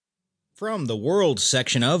From the World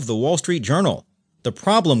section of the Wall Street Journal, The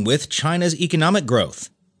Problem with China's Economic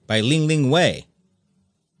Growth by Lingling.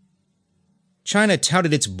 China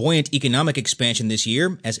touted its buoyant economic expansion this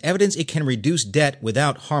year as evidence it can reduce debt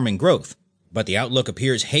without harming growth. But the outlook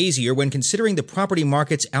appears hazier when considering the property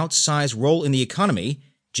market's outsized role in the economy,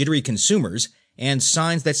 jittery consumers, and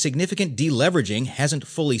signs that significant deleveraging hasn't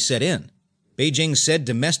fully set in. Beijing said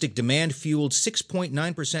domestic demand fueled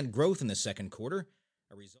 6.9% growth in the second quarter,